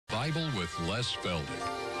Bible with Les Feldick.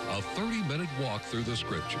 A 30-minute walk through the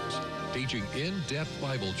Scriptures, teaching in-depth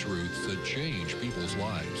Bible truths that change people's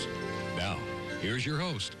lives. Now, here's your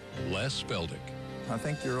host, Les Feldick. I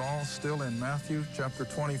think you're all still in Matthew chapter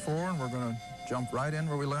 24, and we're going to jump right in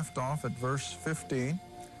where we left off at verse 15.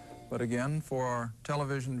 But again, for our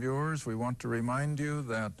television viewers, we want to remind you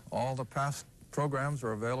that all the past programs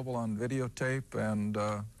are available on videotape, and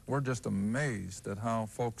we're just amazed at how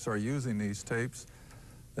folks are using these tapes.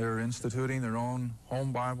 They're instituting their own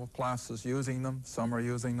home Bible classes using them. Some are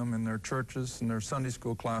using them in their churches and their Sunday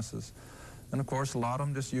school classes. And of course, a lot of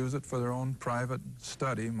them just use it for their own private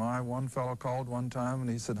study. My one fellow called one time and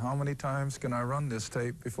he said, "How many times can I run this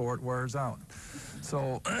tape before it wears out?"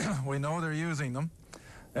 So we know they're using them.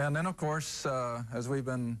 And then, of course, as we've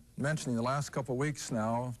been mentioning the last couple of weeks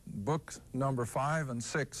now, books number 5 and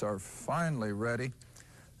 6 are finally ready.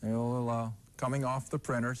 They're coming off the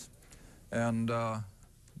printers. And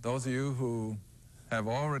those of you who have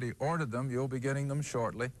already ordered them, you'll be getting them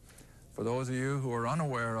shortly. For those of you who are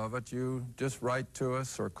unaware of it, you just write to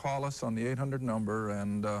us or call us on the 800 number,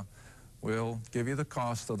 and we'll give you the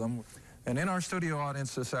cost of them. And in our studio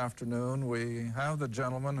audience this afternoon, we have the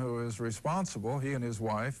gentleman who is responsible, he and his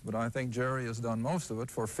wife, but I think Jerry has done most of it,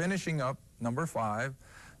 for finishing up number 5.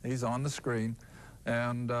 He's on the screen.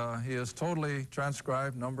 And he has totally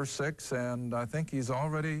transcribed number 6, and I think he's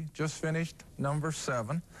already just finished number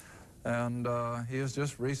 7. And he has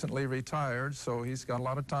just recently retired, so he's got a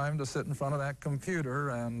lot of time to sit in front of that computer,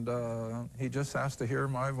 and he just has to hear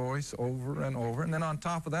my voice over and over. And then on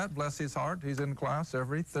top of that, bless his heart, he's in class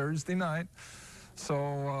every Thursday night.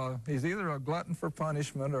 So he's either a glutton for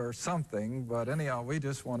punishment or something, but anyhow, we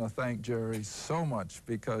just want to thank Jerry so much,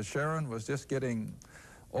 because Sharon was just getting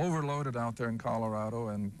overloaded out there in Colorado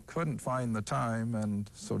and couldn't find the time, and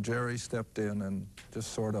so Jerry stepped in and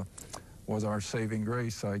just sort of was our saving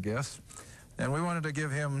grace, I guess. And we wanted to give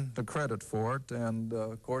him the credit for it. And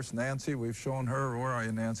of course, Nancy, we've shown her. Where are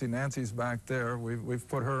you, Nancy? Nancy's back there. We've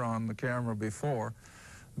put her on the camera before.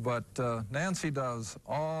 But Nancy does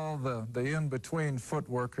all the in-between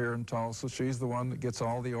footwork here in Tulsa. She's the one that gets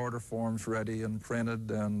all the order forms ready and printed,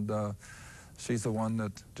 and she's the one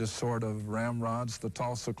that just sort of ramrods the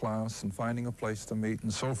Tulsa class and finding a place to meet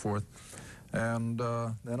and so forth. And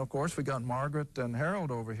then, of course, we got Margaret and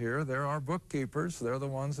Harold over here. They're our bookkeepers. They're the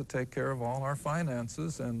ones that take care of all our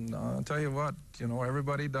finances. And I'll tell you what, you know,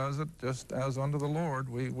 everybody does it just as unto the Lord.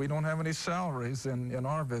 We don't have any salaries in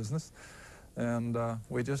our business. And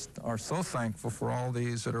we just are so thankful for all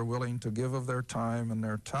these that are willing to give of their time and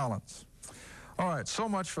their talents. All right, so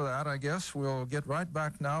much for that. I guess we'll get right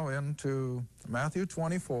back now into Matthew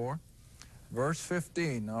 24, verse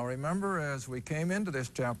 15. Now remember, as we came into this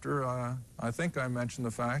chapter, I think I mentioned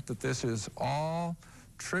the fact that this is all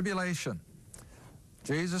tribulation.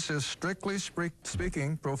 Jesus is strictly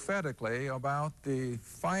speaking prophetically about the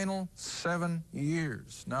final 7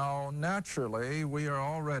 years. Now, naturally, we are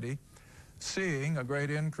already seeing a great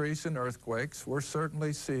increase in earthquakes. We're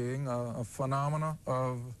certainly seeing a phenomena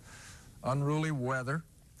of unruly weather.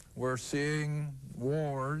 We're seeing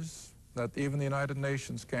wars that even the United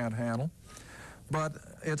Nations can't handle. But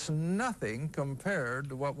it's nothing compared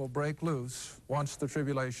to what will break loose once the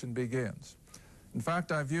tribulation begins. In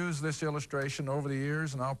fact, I've used this illustration over the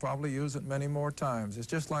years, and I'll probably use it many more times. It's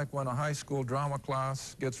just like when a high school drama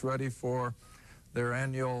class gets ready for their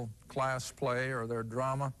annual class play or their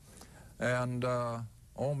drama, and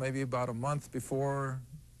maybe about a month before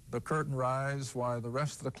the curtain rise, why the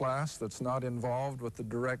rest of the class that's not involved with the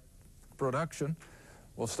direct production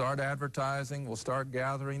will start advertising, will start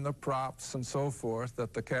gathering the props and so forth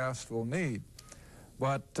that the cast will need.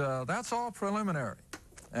 But that's all preliminary.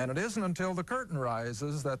 And it isn't until the curtain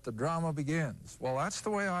rises that the drama begins. Well, that's the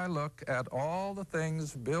way I look at all the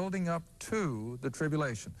things building up to the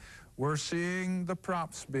tribulation. We're seeing the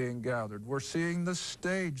props being gathered. We're seeing the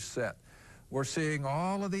stage set. We're seeing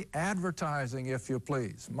all of the advertising, if you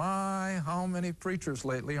please. My, how many preachers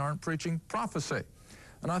lately aren't preaching prophecy?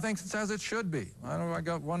 And I think it's as it should be. I know I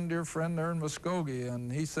got one dear friend there in Muskogee,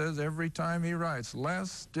 and he says every time he writes,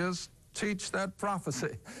 "Let's just teach that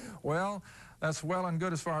prophecy." Well, that's well and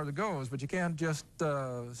good as far as it goes, but you can't just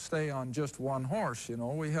stay on just one horse, you know.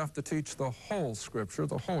 We have to teach the whole Scripture,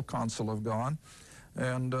 the whole counsel of God.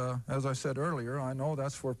 And as I said earlier, I know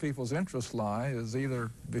that's where people's interests lie, is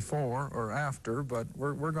either before or after, but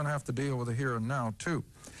we're going to have to deal with the here and now, too.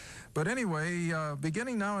 But anyway,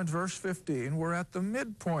 beginning now in verse 15, we're at the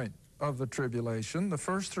midpoint of the tribulation. The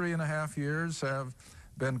first 3.5 years have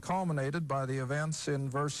been culminated by the events in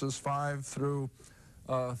verses 5 through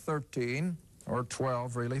 13, or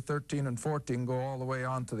 12, really. 13 and 14 go all the way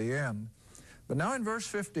on to the end. But now in verse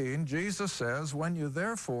 15, Jesus says, when you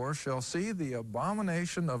therefore shall see the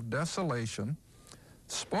abomination of desolation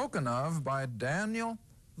spoken of by Daniel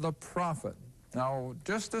the prophet. Now,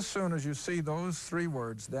 just as soon as you see those three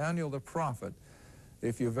words, Daniel the prophet,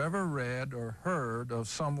 if you've ever read or heard of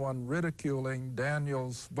someone ridiculing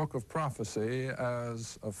Daniel's book of prophecy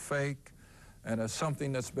as a fake and as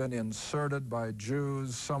something that's been inserted by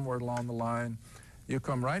Jews somewhere along the line, you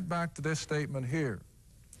come right back to this statement here.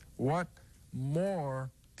 What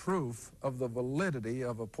more proof of the validity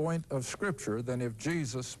of a point of Scripture than if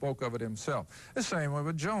Jesus spoke of it himself? The same way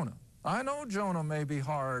with Jonah. I know Jonah may be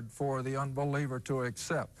hard for the unbeliever to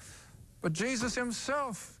accept, but Jesus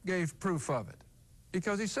himself gave proof of it,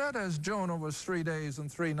 because he said, as Jonah was 3 days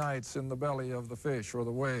and 3 nights in the belly of the fish or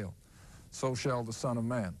the whale, so shall the Son of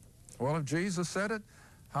Man. Well, if Jesus said it,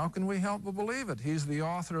 how can we help but believe it? He's the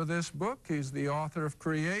author of this book. He's the author of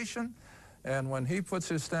creation. And when he puts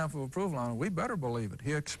his stamp of approval on it, we better believe it.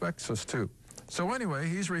 He expects us to. So anyway,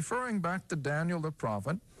 he's referring back to Daniel the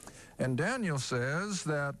prophet. And Daniel says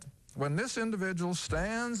that when this individual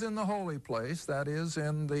stands in the holy place, that is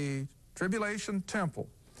in the tribulation temple.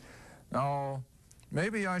 Now,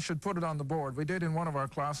 maybe I should put it on the board. We did in one of our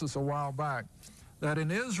classes a while back that in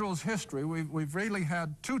Israel's history, we've really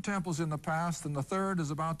had 2 temples in the past, and the third is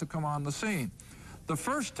about to come on the scene. The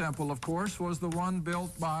first temple, of course, was the one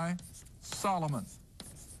built by Solomon.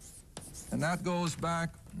 And that goes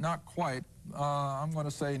back, not quite, I'm going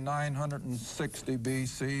to say 960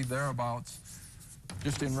 BC, thereabouts,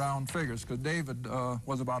 just in round figures, because David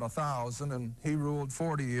was about 1,000, and he ruled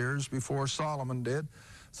 40 years before Solomon did.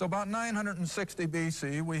 So about 960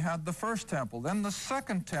 BC, we had the first temple. Then the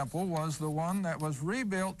second temple was the one that was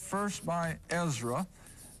rebuilt first by Ezra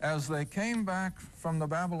as they came back from the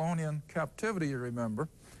Babylonian captivity, you remember.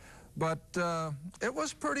 But it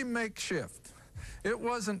was pretty makeshift. It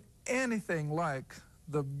wasn't anything like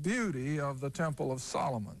the beauty of the Temple of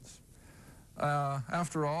Solomon's.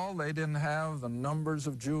 After all, they didn't have the numbers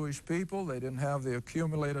of Jewish people. They didn't have the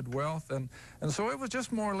accumulated wealth. And so it was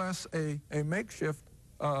just more or less a makeshift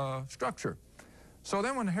structure. So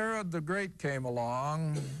then when Herod the Great came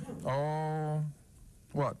along,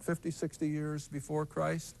 50, 60 years before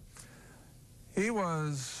Christ, he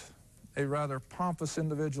was a rather pompous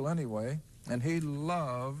individual anyway, and he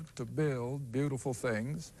loved to build beautiful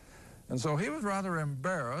things. And so he was rather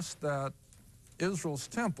embarrassed that Israel's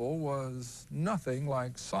temple was nothing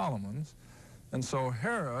like Solomon's. And so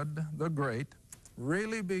Herod the Great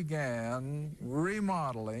really began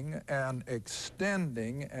remodeling and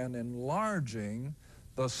extending and enlarging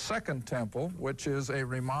the second temple, which is a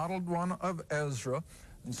remodeled one of Ezra.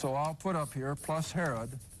 And so I'll put up here, plus Herod.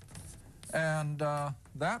 And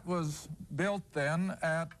that was built then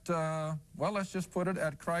at, well, let's just put it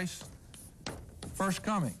at Christ's first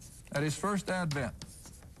coming, at his first advent.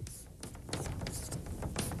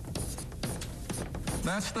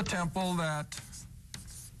 That's the temple that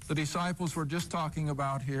the disciples were just talking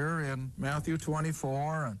about here in Matthew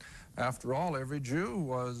 24. And after all, every Jew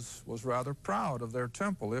was rather proud of their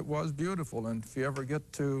temple. It was beautiful. And if you ever get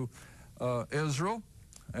to Israel,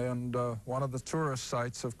 and one of the tourist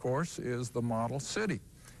sites, of course, is the model city.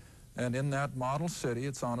 And in that model city,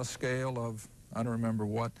 it's on a scale of, I don't remember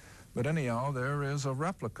what, but anyhow, there is a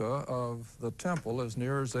replica of the temple as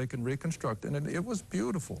near as they can reconstruct. And it was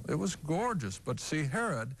beautiful. It was gorgeous. But see,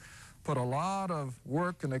 Herod put a lot of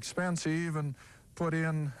work and expense. He even put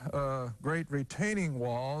in great retaining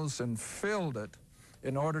walls and filled it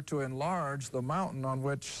in order to enlarge the mountain on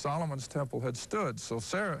which Solomon's temple had stood. So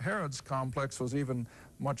Herod's complex was even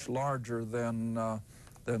much larger than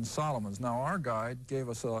Solomon's. Now, our guide gave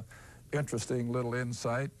us an interesting little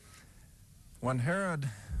insight. When Herod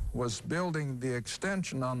was building the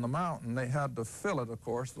extension on the mountain, they had to fill it, of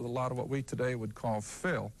course, with a lot of what we today would call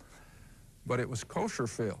fill, but it was kosher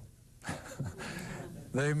fill.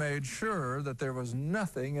 They made sure that there was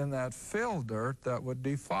nothing in that fill dirt that would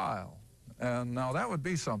defile. And now that would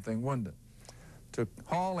be something, wouldn't it? To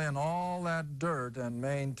haul in all that dirt and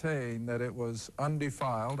maintain that it was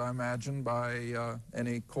undefiled, I imagine, by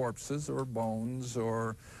any corpses or bones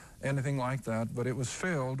or anything like that, but it was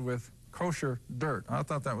filled with kosher dirt. I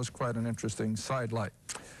thought that was quite an interesting sidelight.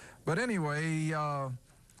 But anyway,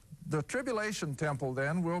 the tribulation temple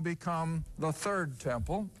then will become the third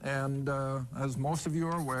temple, and as most of you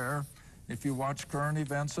are aware, if you watch current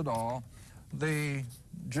events at all, the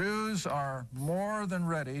Jews are more than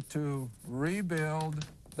ready to rebuild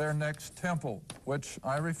their next temple, which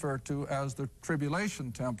I refer to as the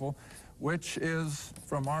tribulation temple, which is,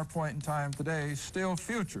 from our point in time today, still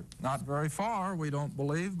future. Not very far, we don't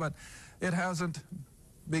believe, but it hasn't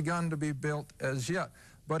begun to be built as yet.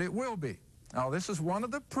 But it will be. Now, this is one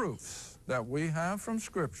of the proofs that we have from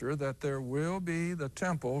Scripture that there will be the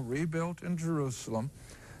temple rebuilt in Jerusalem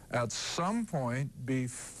at some point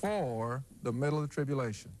before the middle of the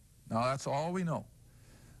tribulation. Now, that's all we know.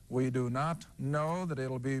 We do not know that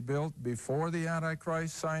it'll be built before the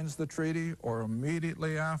Antichrist signs the treaty or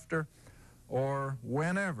immediately after or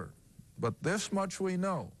whenever. But this much we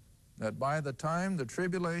know, that by the time the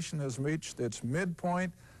tribulation has reached its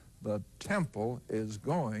midpoint, the temple is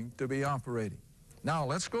going to be operating. Now,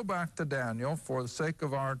 let's go back to Daniel for the sake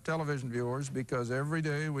of our television viewers, because every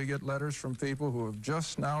day we get letters from people who have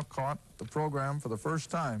just now caught the program for the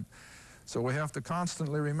first time. So we have to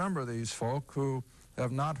constantly remember these folk who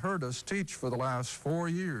have not heard us teach for the last 4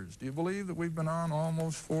 years. Do you believe that we've been on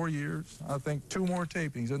almost 4 years? I think 2 more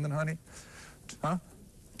tapings, isn't it, honey? Huh?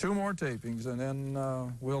 2 more tapings, and then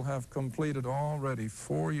we'll have completed already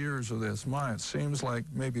 4 years of this. My, it seems like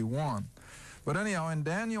maybe 1. But anyhow, in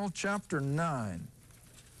Daniel chapter 9,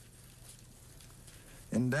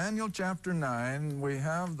 we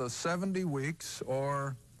have the 70 weeks,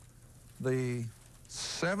 or the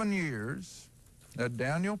 7 years that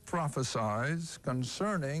Daniel prophesies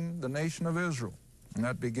concerning the nation of Israel. And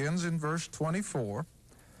that begins in verse 24,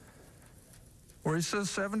 where he says,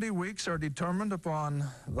 70 weeks are determined upon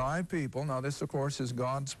thy people. Now this, of course, is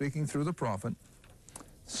God speaking through the prophet.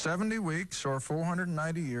 70 weeks, or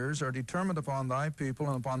 490 years, are determined upon thy people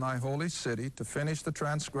and upon thy holy city, to finish the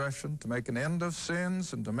transgression, to make an end of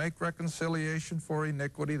sins, and to make reconciliation for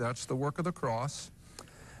iniquity. That's the work of the cross.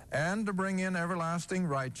 And to bring in everlasting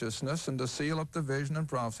righteousness, and to seal up the vision and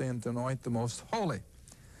prophecy, and to anoint the most holy.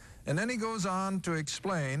 And then he goes on to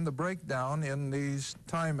explain the breakdown in these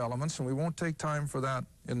time elements, and we won't take time for that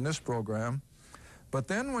in this program. But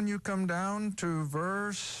then when you come down to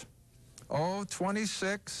verse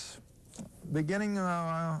 26, beginning,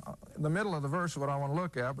 the middle of the verse is what I want to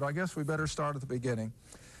look at, but I guess we better start at the beginning.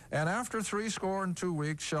 And after 62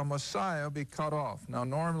 weeks shall Messiah be cut off. Now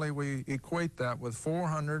normally we equate that with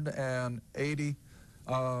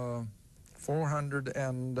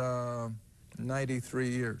 493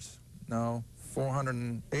 years. No,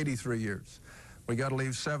 483 years. We got to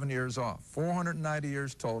leave 7 years off. 490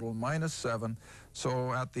 years total, minus 7.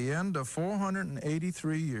 So at the end of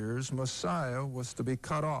 483 years, Messiah was to be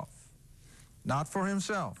cut off. Not for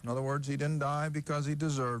himself. In other words, he didn't die because he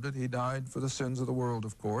deserved it. He died for the sins of the world,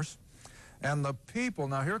 of course. And the people,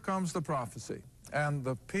 now here comes the prophecy. And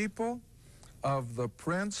the people of the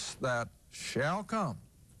prince that shall come.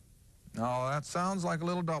 Now that sounds like a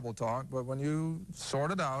little double talk, but when you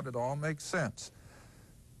sort it out, it all makes sense.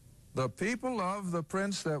 The people of the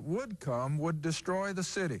prince that would come would destroy the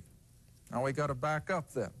city. Now we got to back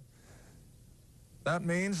up then. That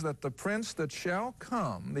means that the prince that shall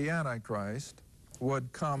come, the Antichrist,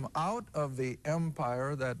 would come out of the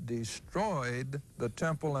empire that destroyed the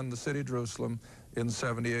temple and the city of Jerusalem in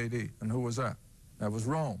 70 AD. And who was that? That was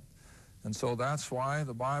Rome. And so that's why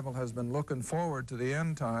the Bible has been looking forward to the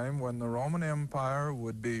end time when the Roman Empire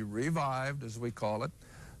would be revived, as we call it.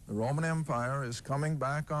 The Roman Empire is coming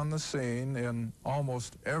back on the scene in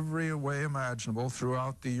almost every way imaginable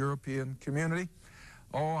throughout the European community.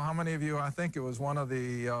 Oh, how many of you, I think it was one of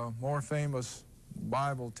the more famous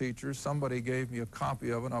Bible teachers, somebody gave me a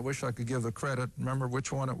copy of it. I wish I could give the credit, remember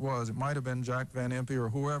which one it was. It might have been Jack Van Impe or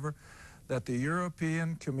whoever, that the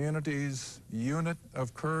European community's unit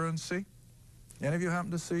of currency, any of you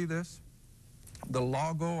happen to see this? The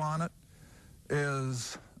logo on it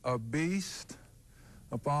is a beast.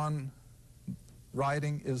 Upon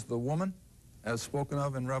writing is the woman, as spoken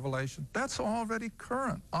of in Revelation. That's already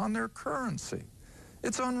current on their currency.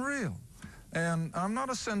 It's unreal. And I'm not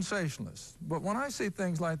a sensationalist, but when I see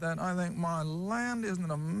things like that, I think, my land, isn't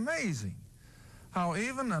it amazing how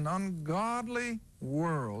even an ungodly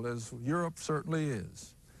world, as Europe certainly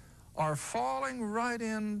is, are falling right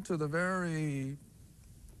into the very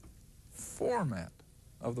format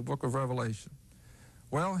of the book of Revelation.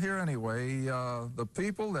 Well, here anyway, the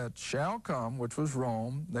people that shall come, which was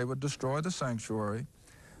Rome, they would destroy the sanctuary.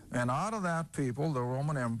 And out of that people, the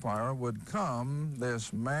Roman Empire, would come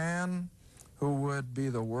this man who would be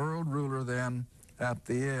the world ruler then at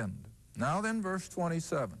the end. Now then, verse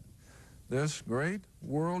 27. This great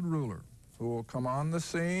world ruler who will come on the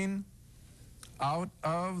scene out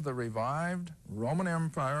of the revived Roman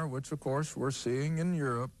Empire, which of course we're seeing in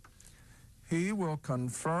Europe, he will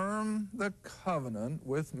confirm the covenant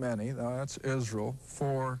with many, that's Israel,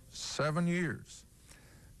 for 7 years.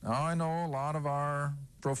 Now I know a lot of our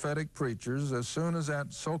prophetic preachers, as soon as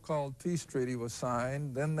that so-called peace treaty was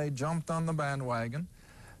signed, then they jumped on the bandwagon,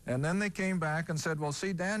 and then they came back and said, well,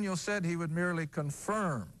 see, Daniel said he would merely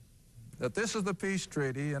confirm. that this is the peace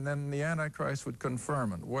treaty, and then the Antichrist would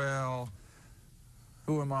confirm it. Well,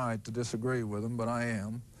 who am I to disagree with him? But I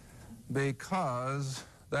am, because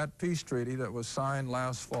that peace treaty that was signed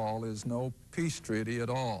last fall is no peace treaty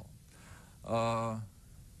at all.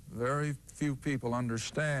 Very few people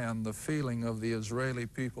understand the feeling of the Israeli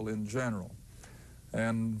people in general.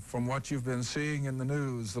 And from what you've been seeing in the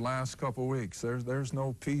news the last couple weeks, there's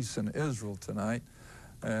no peace in Israel tonight.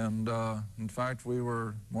 And in fact, we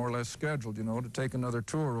were more or less scheduled, you know, to take another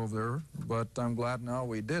tour over there, but I'm glad now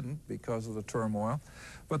we didn't because of the turmoil.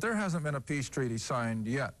 But there hasn't been a peace treaty signed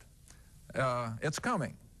yet. It's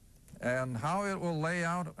coming. And how it will lay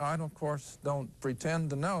out, I, of course, don't pretend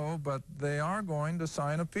to know, but they are going to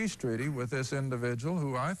sign a peace treaty with this individual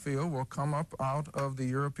who I feel will come up out of the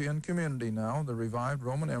European community now, the revived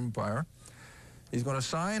Roman Empire. He's going to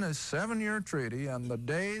sign a 7-year treaty, and the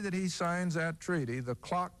day that he signs that treaty, the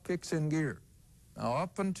clock kicks in gear. Now,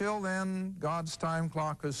 up until then, God's time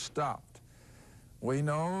clock has stopped. We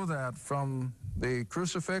know that from the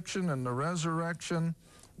crucifixion and the resurrection,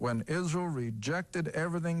 when Israel rejected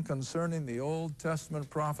everything concerning the Old Testament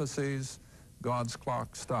prophecies, God's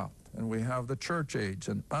clock stopped. And we have the church age,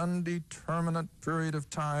 an undeterminate period of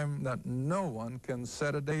time that no one can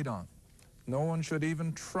set a date on. No one should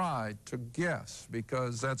even try to guess,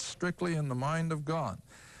 because that's strictly in the mind of God.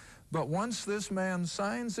 But once this man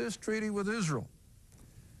signs this treaty with Israel,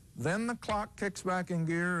 then the clock kicks back in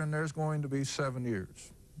gear, and there's going to be 7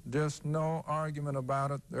 years. Just no argument about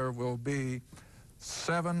it. There will be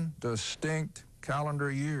 7 distinct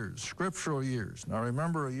calendar years, scriptural years. Now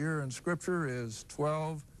remember, a year in Scripture is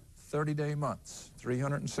 12 30-day months,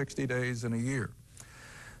 360 days in a year.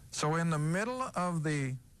 So in the middle of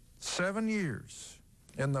the 7 years,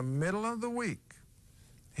 in the middle of the week,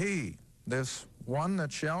 he, this one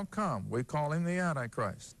that shall come, we call him the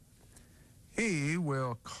Antichrist, he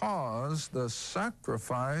will cause the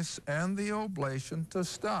sacrifice and the oblation to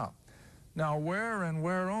stop. Now, where and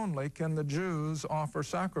where only can the Jews offer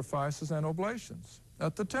sacrifices and oblations?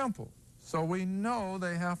 At the temple. So we know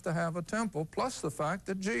they have to have a temple, plus the fact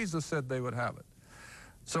that Jesus said they would have it.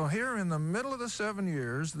 So here in the middle of the 7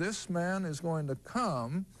 years, this man is going to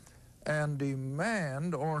come and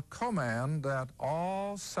demand or command that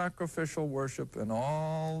all sacrificial worship and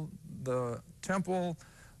all the temple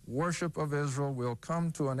worship of Israel will come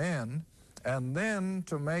to an end. And then,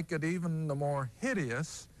 to make it even the more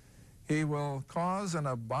hideous, he will cause an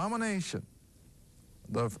abomination,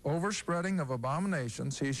 the overspreading of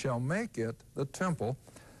abominations. He shall make it, the temple,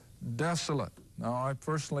 desolate. Now, I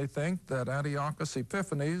personally think that Antiochus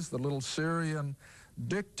Epiphanes, the little Syrian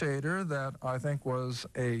dictator that I think was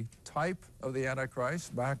a type of the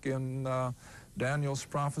Antichrist back in Daniel's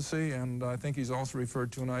prophecy, and I think he's also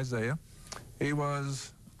referred to in Isaiah, he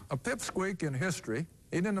was a pipsqueak in history.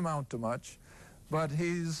 He didn't amount to much, but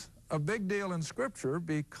he's a big deal in Scripture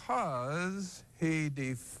because he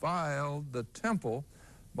defiled the temple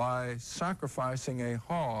by sacrificing a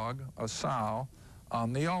hog, a sow,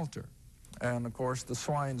 on the altar. And of course, the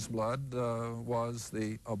swine's blood was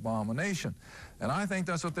the abomination. And I think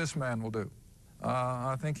that's what this man will do.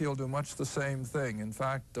 I think he'll do much the same thing. In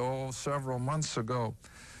fact, several months ago,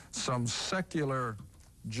 some secular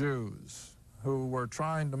Jews who were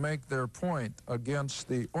trying to make their point against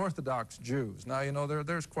the Orthodox Jews. Now, you know,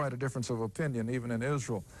 there's quite a difference of opinion, even in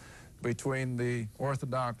Israel, between the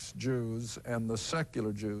Orthodox Jews and the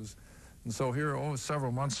secular Jews. And so here,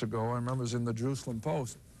 several months ago, I remember it was in the Jerusalem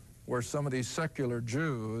Post, where some of these secular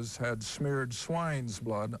Jews had smeared swine's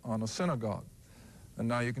blood on a synagogue. And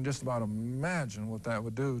now you can just about imagine what that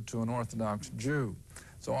would do to an Orthodox Jew.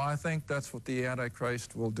 So I think that's what the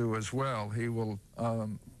Antichrist will do as well. He will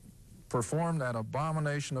perform that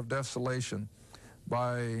abomination of desolation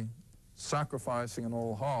by sacrificing an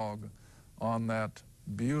old hog on that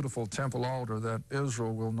beautiful temple altar that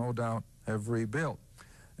Israel will no doubt have rebuilt.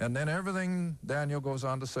 And then everything, Daniel goes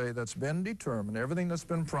on to say, that's been determined, everything that's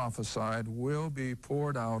been prophesied will be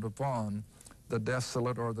poured out upon the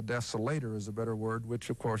desolate, or the desolator is a better word, which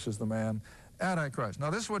of course is the man Antichrist. Now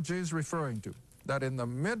this is what Jesus is referring to, that in the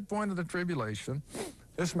midpoint of the tribulation,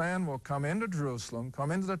 this man will come into Jerusalem,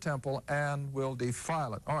 come into the temple, and will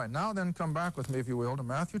defile it. All right, now then come back with me, if you will, to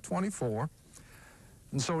Matthew 24.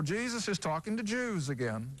 And so Jesus is talking to Jews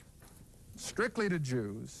again, strictly to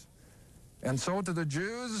Jews. And so to the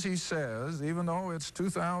Jews he says, even though it's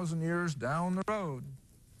 2,000 years down the road,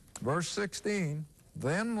 verse 16,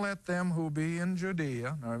 then let them who be in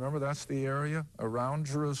Judea, now remember that's the area around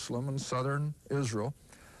Jerusalem and southern Israel,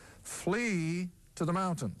 flee to the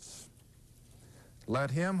mountains.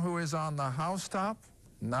 Let him who is on the housetop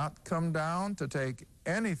not come down to take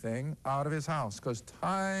anything out of his house, because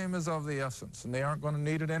time is of the essence, and they aren't going to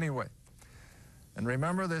need it anyway. And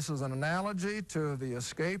remember, this is an analogy to the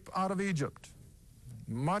escape out of Egypt.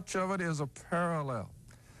 Much of it is a parallel.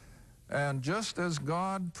 And just as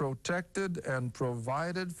God protected and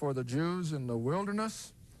provided for the Jews in the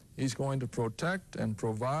wilderness, he's going to protect and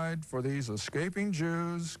provide for these escaping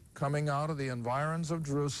Jews coming out of the environs of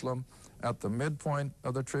Jerusalem at the midpoint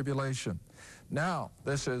of the tribulation. Now,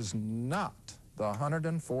 this is not the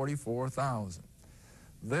 144,000.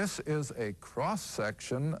 This is a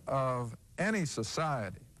cross-section of any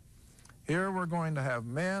society. Here we're going to have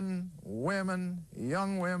men, women,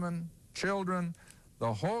 young women, children,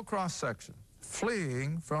 the whole cross-section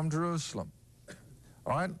fleeing from Jerusalem.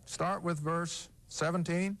 All right, start with verse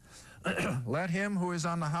 17. Let him who is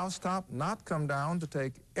on the housetop not come down to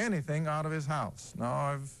take anything out of his house. Now,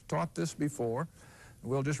 I've taught this before.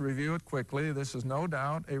 We'll just review it quickly. This is no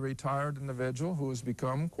doubt a retired individual who has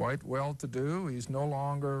become quite well-to-do. He's no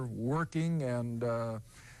longer working, and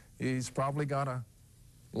he's probably got a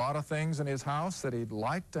lot of things in his house that he'd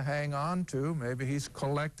like to hang on to. Maybe he's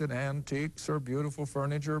collected antiques or beautiful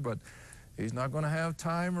furniture, but he's not going to have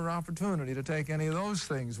time or opportunity to take any of those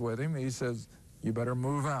things with him. He says, you better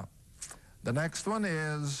move out. The next one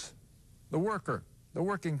is the worker, the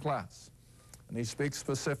working class. And he speaks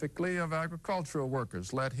specifically of agricultural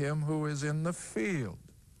workers. Let him who is in the field,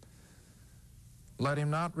 let him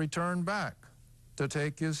not return back to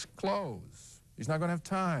take his clothes. He's not going to have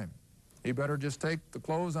time. He better just take the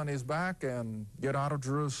clothes on his back and get out of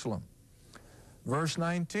Jerusalem. Verse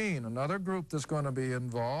 19, another group that's going to be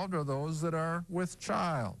involved are those that are with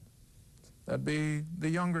child. That'd be the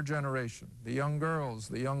younger generation, the young girls,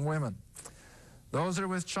 the young women. Those that are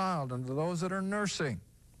with child, and those that are nursing.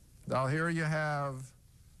 Now here you have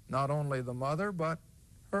not only the mother, but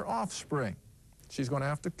her offspring. She's going to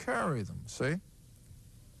have to carry them, see?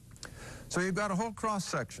 So you've got a whole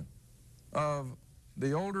cross-section of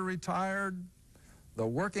the older retired, the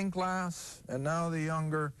working class, and now the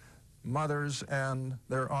younger mothers and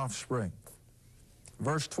their offspring.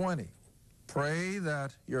 Verse 20, pray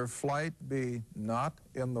that your flight be not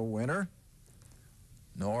in the winter,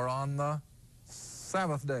 nor on the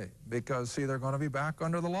Sabbath day, because, see, they're going to be back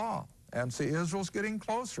under the law. And, see, Israel's getting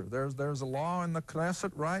closer. There's a law in the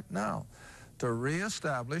Knesset right now to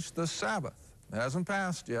reestablish the Sabbath. It hasn't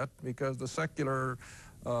passed yet because the secular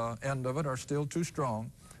end of it are still too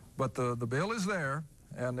strong. But the bill is there,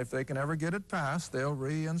 and if they can ever get it passed, they'll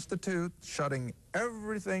reinstitute shutting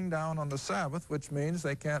everything down on the Sabbath, which means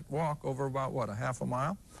they can't walk over about, what, a half a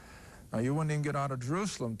mile? Now, you wouldn't even get out of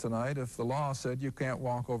Jerusalem tonight if the law said you can't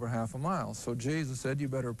walk over half a mile. So Jesus said you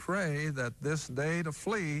better pray that this day to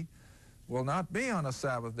flee will not be on a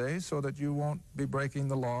Sabbath day so that you won't be breaking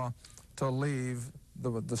the law to leave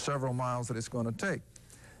the several miles that it's going to take.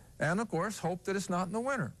 And, of course, hope that it's not in the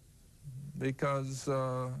winter. Because,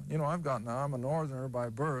 you know, I'm a northerner by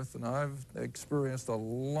birth, and I've experienced a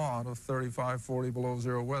lot of 35, 40 below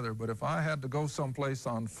zero weather. But if I had to go someplace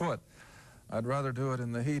on foot, I'd rather do it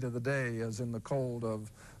in the heat of the day as in the cold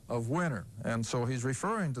of winter. And so he's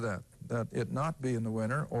referring to that it not be in the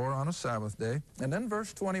winter or on a Sabbath day. And then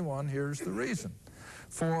verse 21, here's the reason.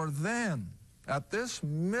 For then, at this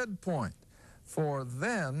midpoint, for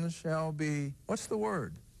then shall be, what's the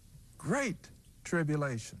word? Great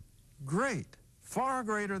tribulation. Great. Far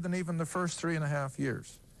greater than even the first 3.5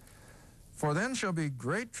 years. For then shall be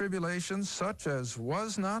great tribulation, such as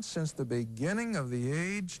was not since the beginning of the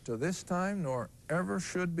age to this time, nor ever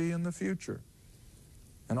should be in the future.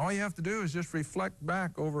 And all you have to do is just reflect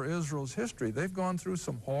back over Israel's history. They've gone through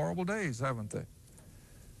some horrible days, haven't they?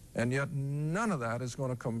 And yet none of that is going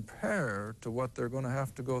to compare to what they're going to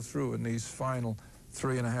have to go through in these final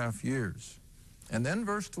 3.5 years. And then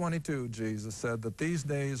verse 22, Jesus said that these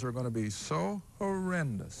days are going to be so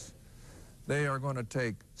horrendous. They are going to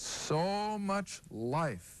take so much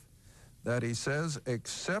life that he says,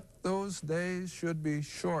 except those days should be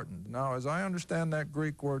shortened. Now, as I understand that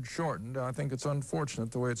Greek word shortened, I think it's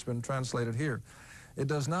unfortunate the way it's been translated here. It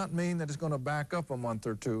does not mean that it's going to back up a month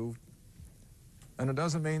or two, and it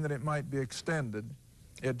doesn't mean that it might be extended.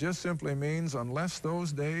 It just simply means unless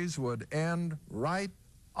those days would end right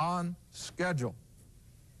on schedule.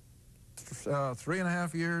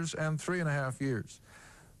 3.5 years and 3.5 years.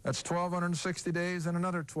 That's 1,260 days and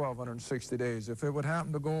another 1,260 days. If it would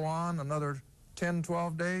happen to go on another 10,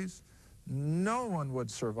 12 days, no one would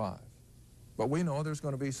survive. But we know there's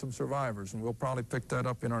going to be some survivors, and we'll probably pick that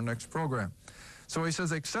up in our next program. So he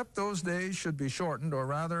says, except those days should be shortened, or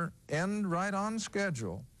rather end right on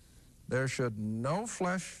schedule, there should no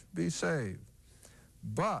flesh be saved.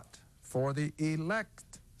 But for the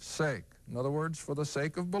elect's sake. In other words, for the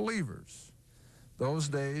sake of believers, those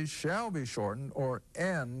days shall be shortened or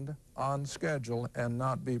end on schedule and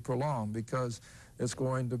not be prolonged, because it's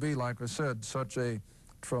going to be, like I said, such a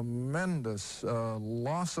tremendous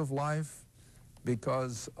loss of life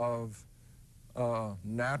because of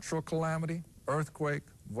natural calamity, earthquake,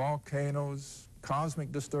 volcanoes,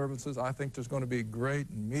 cosmic disturbances. I think there's going to be great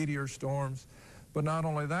meteor storms. But not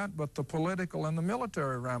only that, but the political and the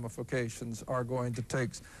military ramifications are going to take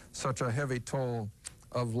such a heavy toll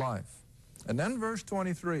of life. And then verse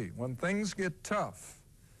 23, when things get tough,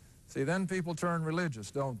 see, then people turn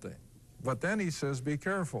religious, don't they? But then he says, be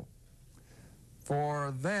careful.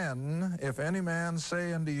 For then, if any man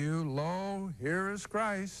say unto you, lo, here is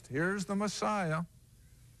Christ, here's the Messiah,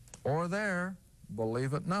 or there,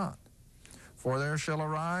 believe it not. For there shall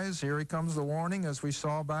arise, here he comes the warning, as we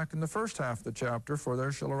saw back in the first half of the chapter, for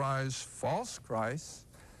there shall arise false Christs,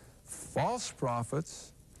 false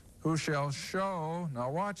prophets, who shall show,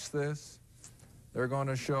 now watch this, they're going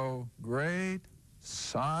to show great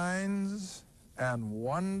signs and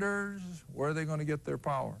wonders. Where are they going to get their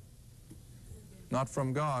power? Not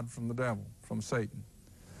from God, from the devil, from Satan.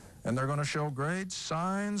 And they're going to show great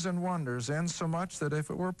signs and wonders, insomuch that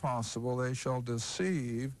if it were possible, they shall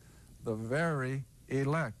deceive the very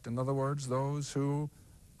elect. In other words, those who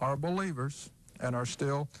are believers and are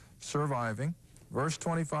still surviving. Verse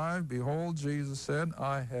 25, behold, Jesus said,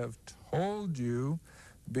 I have told you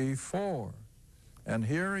before. And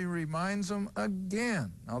here he reminds them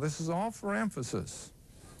again. Now this is all for emphasis.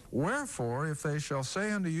 Wherefore, if they shall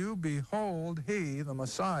say unto you, behold, he, the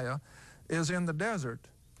Messiah, is in the desert,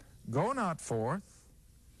 go not forth.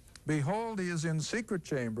 Behold, he is in secret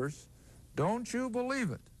chambers. Don't you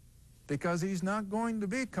believe it? Because he's not going to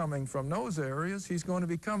be coming from those areas. He's going to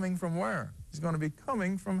be coming from where? He's going to be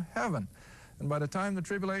coming from heaven. And by the time the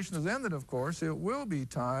tribulation is ended, of course, it will be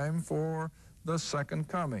time for the second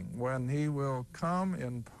coming, when he will come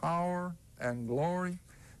in power and glory,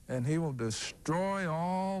 and he will destroy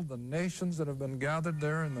all the nations that have been gathered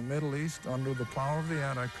there in the Middle East under the power of the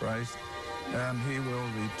Antichrist, and he will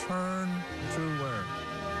return to where?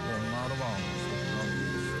 The Mount of Olives.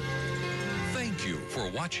 Thank you for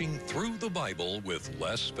watching Through the Bible with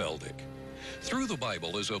Les Feldick. Through the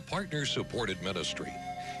Bible is a partner-supported ministry.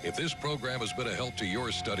 If this program has been a help to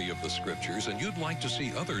your study of the Scriptures and you'd like to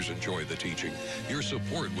see others enjoy the teaching, your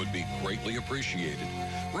support would be greatly appreciated.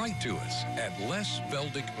 Write to us at Les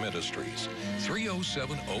Feldick Ministries,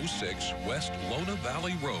 30706 West Lona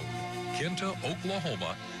Valley Road, Kinta,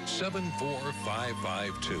 Oklahoma,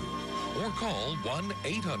 74552. Or call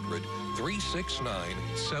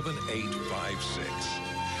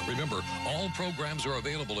 1-800-369-7856. Remember, all programs are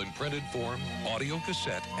available in printed form, audio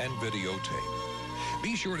cassette, and videotape.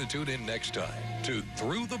 Be sure to tune in next time to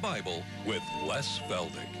Through the Bible with Les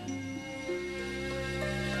Feldick.